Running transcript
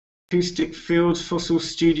Acoustic Fields Fossil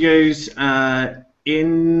Studios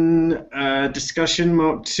in discussion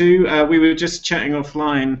Mark 2. We were just chatting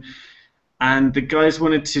offline, and the guys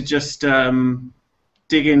wanted to just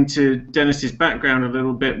dig into Dennis's background a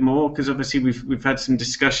little bit more, because obviously we've had some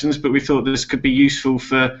discussions, but we thought this could be useful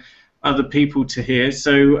for other people to hear.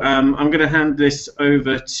 So I'm going to hand this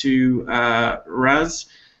over to Raz,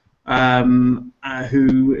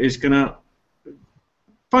 who is going to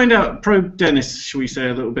find out, probe Dennis, shall we say,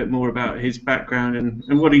 a little bit more about his background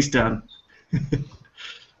and what he's done.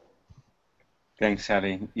 Thanks,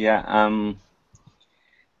 Ali. Yeah,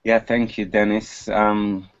 thank you, Dennis.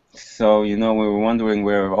 So, we were wondering,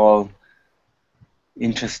 we're all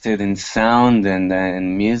interested in sound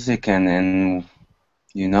and music, and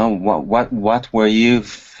what were your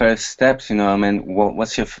first steps? I mean,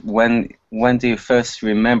 what's your when do you first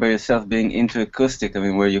remember yourself being into acoustic? I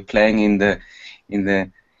mean, were you playing in the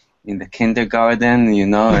kindergarten,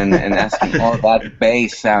 and asking, all that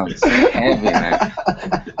bass sounds heavy, man.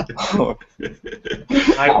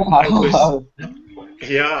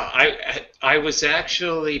 I was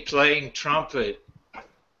actually playing trumpet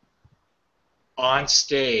on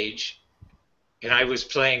stage, and I was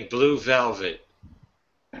playing Blue Velvet,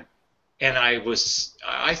 and I was,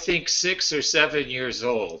 I think, 6 or 7 years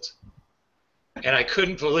old, and I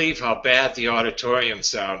couldn't believe how bad the auditorium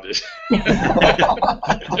sounded.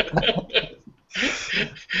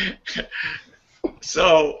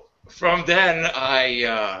 So from then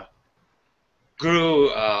I grew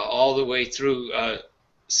all the way through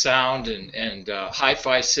sound and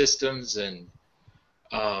hi-fi systems and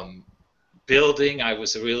building. I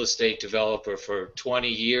was a real estate developer for 20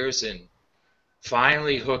 years and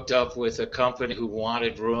finally hooked up with a company who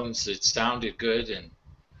wanted rooms that sounded good and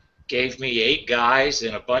gave me 8 guys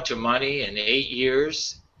and a bunch of money in 8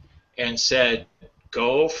 years and said,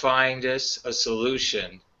 go find us a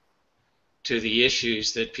solution to the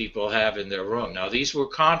issues that people have in their room. Now, these were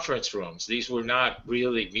conference rooms. These were not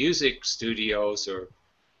really music studios or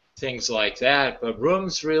things like that, but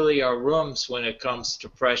rooms really are rooms when it comes to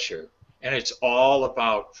pressure, and it's all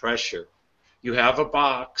about pressure. You have a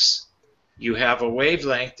box, you have a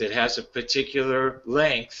wavelength that has a particular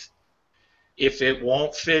length. If it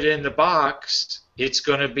won't fit in the box, it's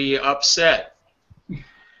going to be upset.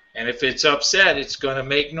 And if it's upset, it's going to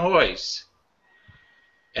make noise.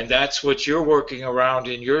 And that's what you're working around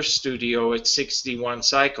in your studio at 61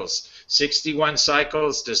 cycles. 61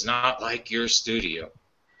 cycles does not like your studio.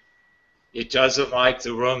 It doesn't like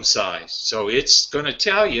the room size. So it's going to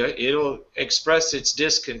tell you, it'll express its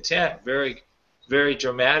discontent very, very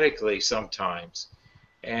dramatically sometimes.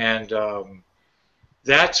 And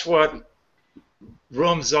that's what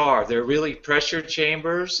rooms are. They're really pressure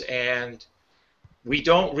chambers, and we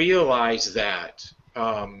don't realize that,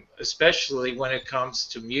 especially when it comes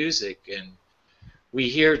to music. And we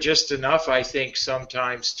hear just enough, I think,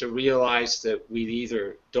 sometimes to realize that we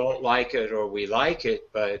either don't like it or we like it,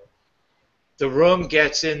 but the room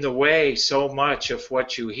gets in the way so much of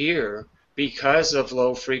what you hear because of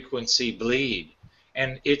low frequency bleed.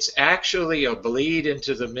 And it's actually a bleed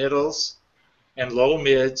into the middles and low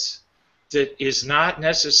mids that is not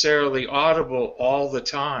necessarily audible all the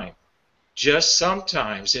time, just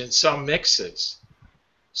sometimes in some mixes.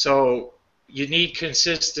 So you need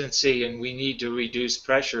consistency, and we need to reduce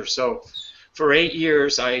pressure. So for 8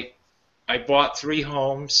 years, I bought 3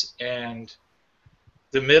 homes, and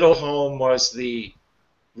the middle home was the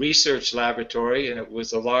research laboratory, and it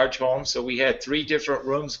was a large home, so we had 3 different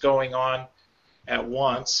rooms going on at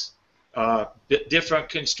once, different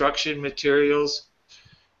construction materials.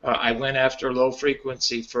 I went after low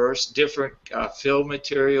frequency first, different fill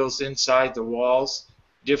materials inside the walls,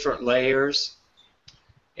 different layers.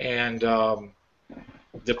 And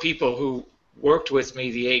the people who worked with me,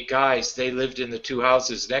 the 8 guys, they lived in the 2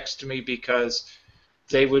 houses next to me because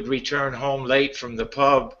they would return home late from the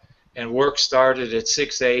pub and work started at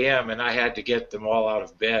 6 a.m. and I had to get them all out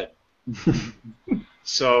of bed.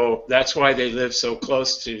 So that's why they live so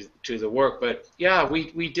close to the work. But yeah,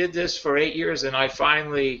 we did this for 8 years, and I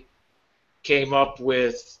finally came up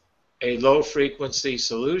with a low frequency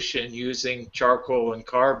solution using charcoal and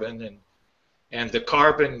carbon, and the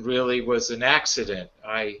carbon really was an accident.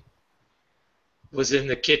 I was in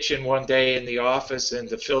the kitchen one day in the office, and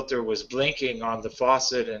the filter was blinking on the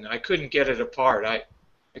faucet, and I couldn't get it apart. I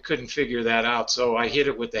couldn't figure that out, so I hit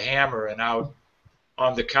it with the hammer, and out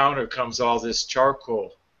on the counter comes all this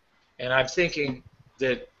charcoal. And I'm thinking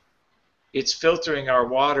that it's filtering our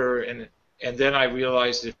water, and then I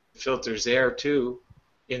realized it filters air too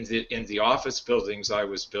in the office buildings I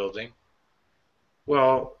was building.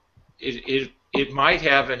 Well, it might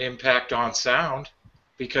have an impact on sound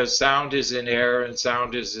because sound is in air and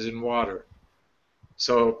sound is in water.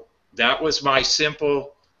 So that was my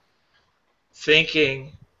simple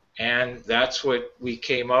thinking, and that's what we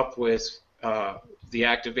came up with, the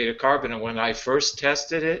activated carbon. And when I first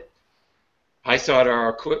tested it, I thought our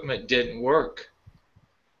equipment didn't work.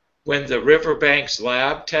 When the Riverbanks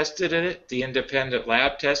lab tested it, the independent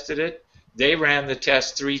lab tested it, they ran the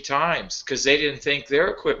test 3 times because they didn't think their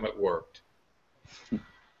equipment worked.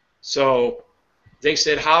 So they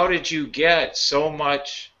said, how did you get so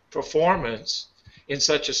much performance in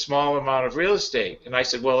such a small amount of real estate? And I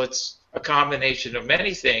said, well, it's a combination of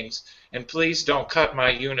many things, and please don't cut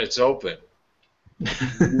my units open.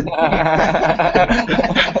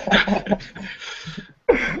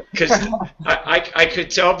 Because I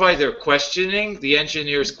could tell by their questioning, the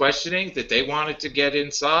engineers questioning, that they wanted to get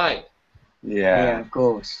inside. Yeah, of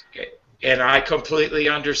course. And I completely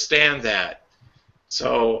understand that.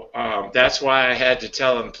 So that's why I had to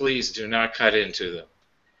tell them, please do not cut into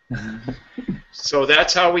them. So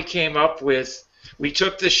that's how we came up with, we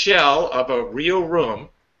took the shell of a real room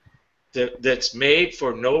that's made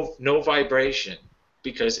for no vibration,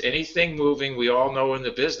 because anything moving, we all know in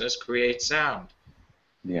the business, creates sound.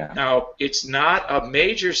 Yeah. Now, it's not a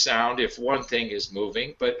major sound if one thing is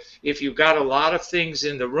moving, but if you've got a lot of things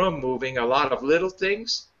in the room moving, a lot of little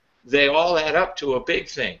things, they all add up to a big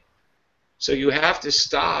thing. So you have to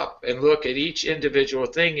stop and look at each individual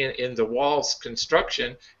thing in the wall's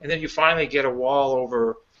construction, and then you finally get a wall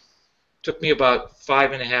over. Took me about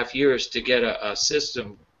 5.5 years to get a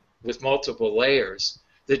system with multiple layers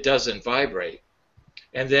that doesn't vibrate.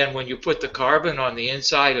 And then when you put the carbon on the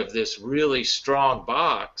inside of this really strong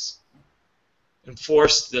box and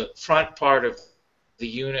force the front part of the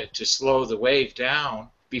unit to slow the wave down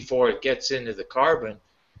before it gets into the carbon,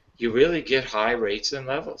 you really get high rates and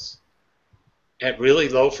levels at really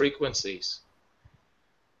low frequencies.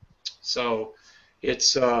 So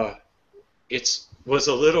it's was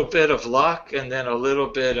a little bit of luck, and then a little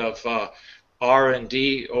bit of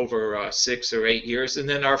R&D over 6 or 8 years, and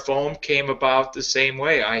then our foam came about the same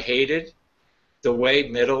way. I hated the way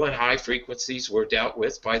middle and high frequencies were dealt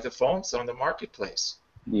with by the foams on the marketplace.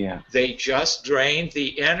 Yeah. They just drained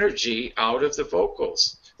the energy out of the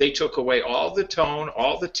vocals. They took away all the tone,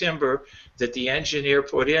 all the timbre that the engineer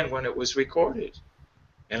put in when it was recorded.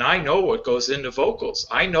 And I know what goes into vocals.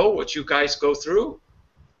 I know what you guys go through.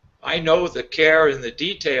 I know the care and the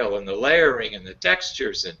detail and the layering and the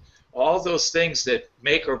textures and all those things that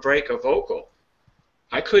make or break a vocal.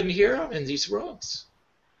 I couldn't hear them in these rooms.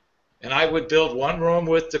 And I would build one room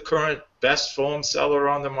with the current best foam seller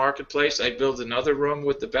on the marketplace. I'd build another room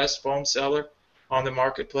with the best foam seller on the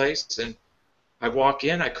marketplace. And I walk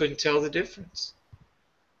in, I couldn't tell the difference.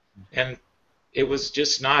 And it was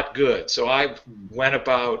just not good. So I went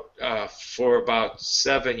about, for about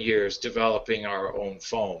 7 years, developing our own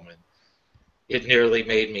foam. And it nearly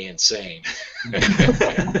made me insane.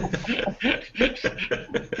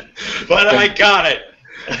 But I got it.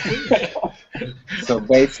 So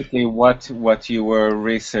basically what you were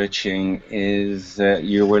researching is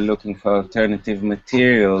you were looking for alternative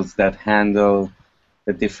materials that handle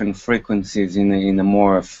the different frequencies in a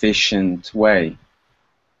more efficient way.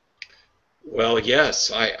 Well, yes.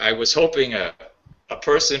 I was hoping a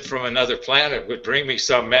person from another planet would bring me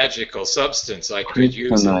some magical substance I could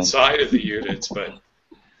use inside of the units, but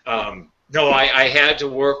no, I had to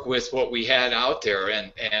work with what we had out there,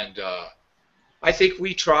 and I think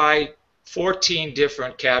we tried 14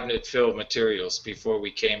 different cabinet fill materials before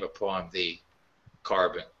we came upon the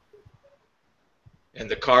carbon. And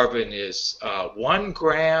the carbon is 1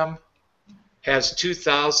 gram has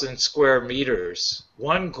 2,000 square meters.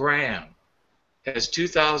 1 gram has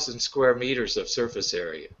 2,000 square meters of surface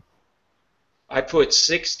area. I put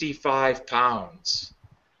 65 pounds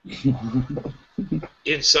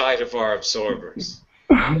inside of our absorbers.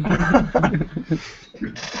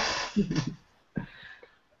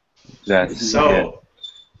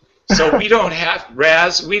 So we don't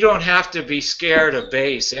have, we don't have to be scared of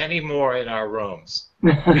bass anymore in our rooms.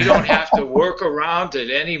 We don't have to work around it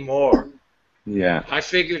anymore. Yeah. I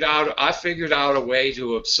figured out a way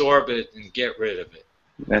to absorb it and get rid of it.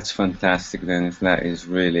 That's fantastic, Dennis. That is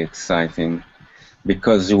really exciting,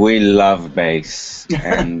 because we love bass,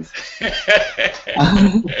 and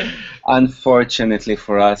unfortunately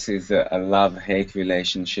for us is a love-hate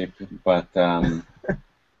relationship, but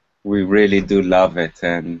we really do love it,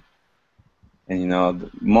 and you know,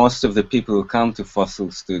 most of the people who come to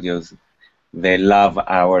Fossil Studios, they love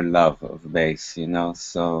our love of bass, you know,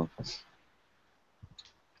 so.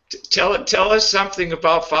 Tell us something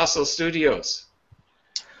about Fossil Studios.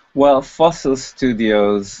 Well, Fossil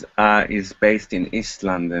Studios is based in East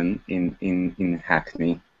London, in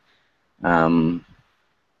Hackney, um,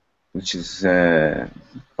 which is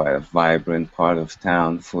quite a vibrant part of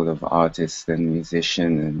town, full of artists and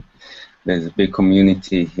musicians. And there's a big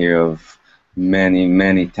community here of many,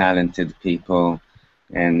 many talented people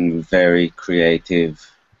and very creative,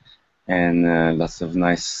 and lots of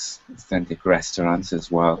nice, authentic restaurants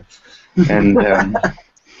as well. And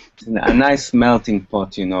a nice melting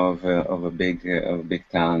pot, you know, of a big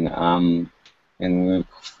town. And we're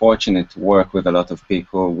fortunate to work with a lot of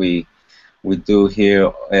people. We do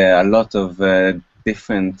here a lot of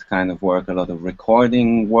different kind of work, a lot of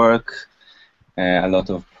recording work, a lot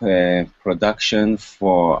of production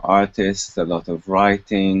for artists, a lot of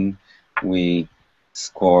writing. We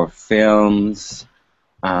score films.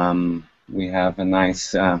 We have a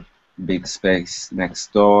nice big space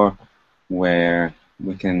next door where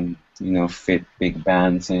we can, you know, fit big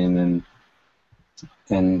bands in,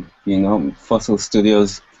 and you know, Fossil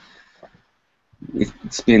Studios.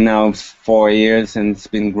 It's been now 4 years, and it's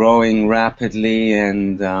been growing rapidly,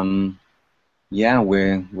 and yeah,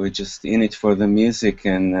 we're just in it for the music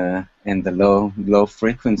and the low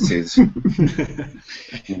frequencies.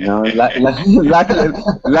 You know,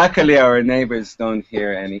 luckily our neighbors don't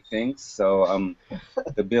hear anything, so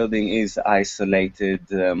the building is isolated.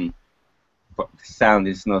 The sound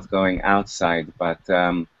is not going outside, but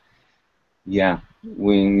yeah,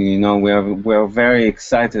 we're very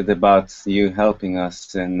excited about you helping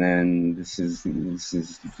us, and this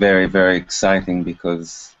is very, very exciting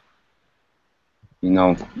because, you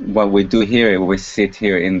know, what we do here, we sit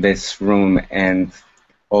here in this room and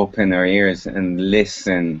open our ears and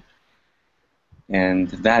listen, and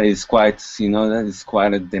that is quite, you know, that is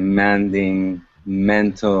quite a demanding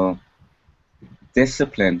mental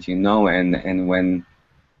discipline, you know, and when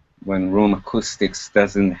room acoustics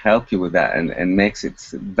doesn't help you with that, and makes it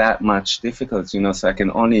that much difficult, you know. So I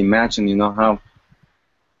can only imagine, you know, how,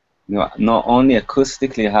 you know, not only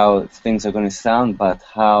acoustically how things are going to sound, but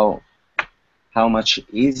how much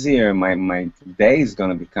easier my day is going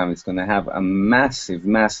to become. It's going to have a massive,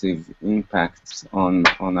 massive impact on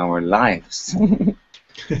our lives.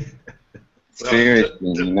 Seriously,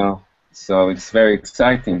 you know. So it's very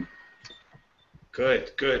exciting.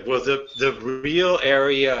 Good, good. Well, the real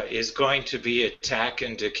area is going to be Attack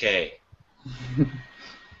and Decay.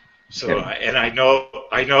 So, and I know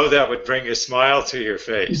that would bring a smile to your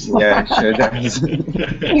face. Yeah, sure does.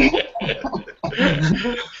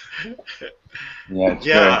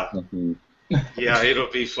 Yeah, yeah,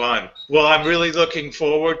 it'll be fun. Well, I'm really looking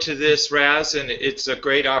forward to this, Raz, and it's a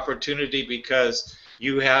great opportunity because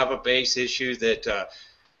you have a bass issue that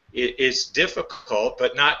it's difficult,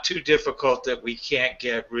 but not too difficult that we can't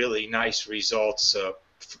get really nice results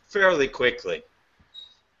fairly quickly.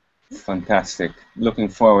 Fantastic. Looking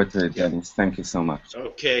forward to it, Dennis. Thank you so much.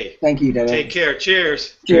 Okay. Thank you, Dennis. Take care.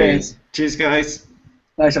 Cheers. Cheers. Cheers, guys.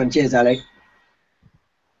 Nice one. Cheers, Ali.